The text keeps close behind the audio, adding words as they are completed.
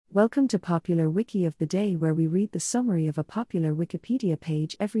Welcome to Popular Wiki of the Day, where we read the summary of a popular Wikipedia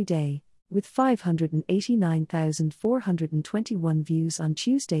page every day. With 589,421 views on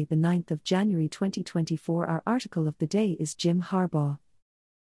Tuesday, the 9th of January 2024, our article of the day is Jim Harbaugh.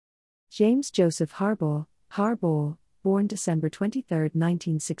 James Joseph Harbaugh, born December 23,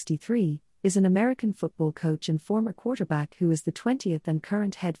 1963, is an American football coach and former quarterback who is the 20th and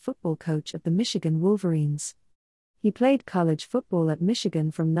current head football coach of the Michigan Wolverines. He played college football at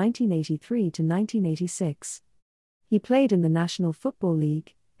Michigan from 1983 to 1986. He played in the National Football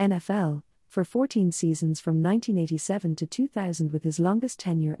League, NFL, for 14 seasons from 1987 to 2000, with his longest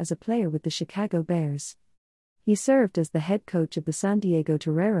tenure as a player with the Chicago Bears. He served as the head coach of the San Diego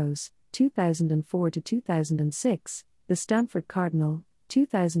Toreros, 2004 to 2006, the Stanford Cardinal,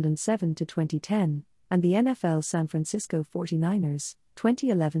 2007 to 2010, and the NFL San Francisco 49ers,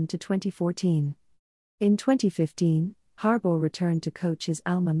 2011 to 2014. In 2015, Harbaugh returned to coach his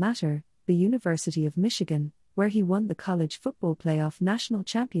alma mater, the University of Michigan, where he won the College Football Playoff National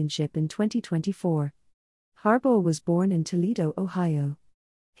Championship in 2024. Harbaugh was born in Toledo, Ohio.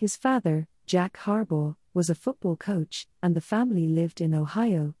 His father, Jack Harbaugh, was a football coach, and the family lived in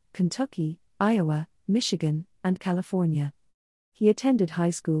Ohio, Kentucky, Iowa, Michigan, and California. He attended high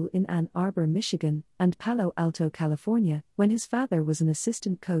school in Ann Arbor, Michigan, and Palo Alto, California, when his father was an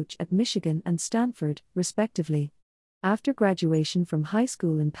assistant coach at Michigan and Stanford, respectively. After graduation from high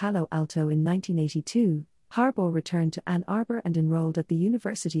school in Palo Alto in 1982, Harbaugh returned to Ann Arbor and enrolled at the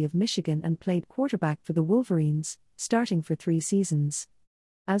University of Michigan and played quarterback for the Wolverines, starting for 3 seasons.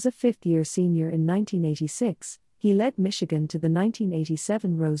 As a fifth-year senior in 1986, he led Michigan to the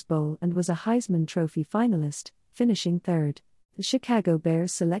 1987 Rose Bowl and was a Heisman Trophy finalist, finishing third. The Chicago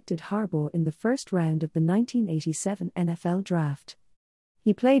Bears selected Harbaugh in the first round of the 1987 NFL Draft.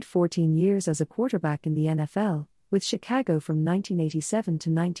 He played 14 years as a quarterback in the NFL, with Chicago from 1987 to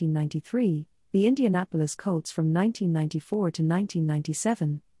 1993, the Indianapolis Colts from 1994 to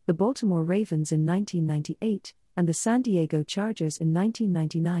 1997, the Baltimore Ravens in 1998, and the San Diego Chargers in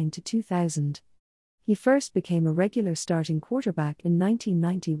 1999 to 2000. He first became a regular starting quarterback in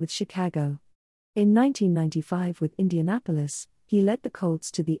 1990 with Chicago. In 1995 with Indianapolis, he led the Colts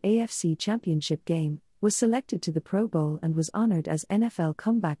to the AFC Championship game, was selected to the Pro Bowl and was honored as NFL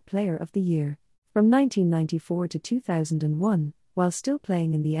Comeback Player of the Year. From 1994 to 2001, while still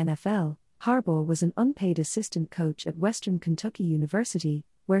playing in the NFL, Harbaugh was an unpaid assistant coach at Western Kentucky University,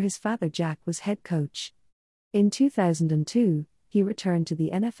 where his father Jack was head coach. In 2002, he returned to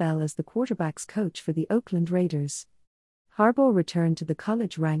the NFL as the quarterback's coach for the Oakland Raiders. Harbaugh returned to the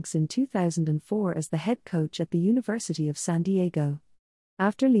college ranks in 2004 as the head coach at the University of San Diego.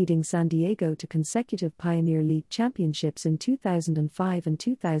 After leading San Diego to consecutive Pioneer League championships in 2005 and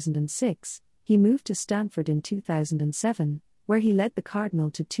 2006, he moved to Stanford in 2007, where he led the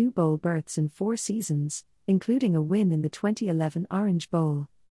Cardinal to 2 bowl berths in 4 seasons, including a win in the 2011 Orange Bowl.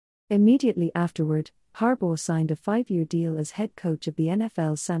 Immediately afterward, Harbaugh signed a 5-year deal as head coach of the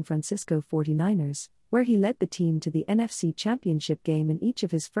NFL's San Francisco 49ers, where he led the team to the NFC Championship game in each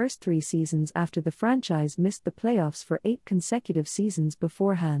of his first 3 seasons after the franchise missed the playoffs for 8 consecutive seasons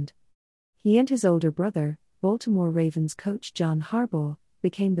beforehand. He and his older brother, Baltimore Ravens coach John Harbaugh,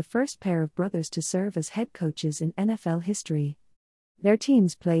 became the first pair of brothers to serve as head coaches in NFL history. Their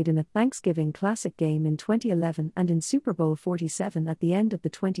teams played in a Thanksgiving Classic game in 2011 and in Super Bowl 47 at the end of the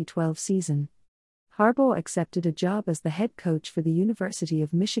 2012 season. Harbaugh accepted a job as the head coach for the University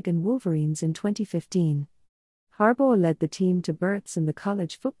of Michigan Wolverines in 2015. Harbaugh led the team to berths in the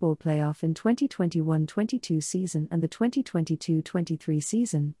College Football Playoff in 2021-22 season and the 2022-23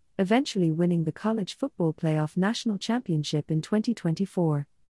 season, eventually winning the College Football Playoff National Championship in 2024.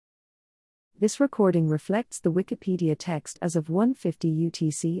 This recording reflects the Wikipedia text as of 1:50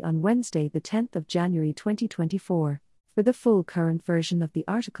 UTC on Wednesday, the 10th of January 2024. For the full current version of the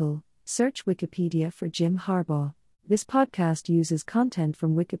article, search Wikipedia for Jim Harbaugh. This podcast uses content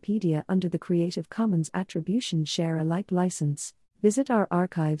from Wikipedia under the Creative Commons Attribution Share Alike license. Visit our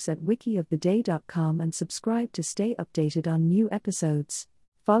archives at wikioftheday.com and subscribe to stay updated on new episodes.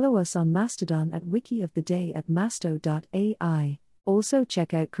 Follow us on Mastodon at wikioftheday@masto.ai. Also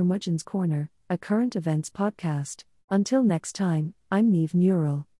check out Curmudgeon's Corner, a current events podcast. Until next time, I'm Neve Neural.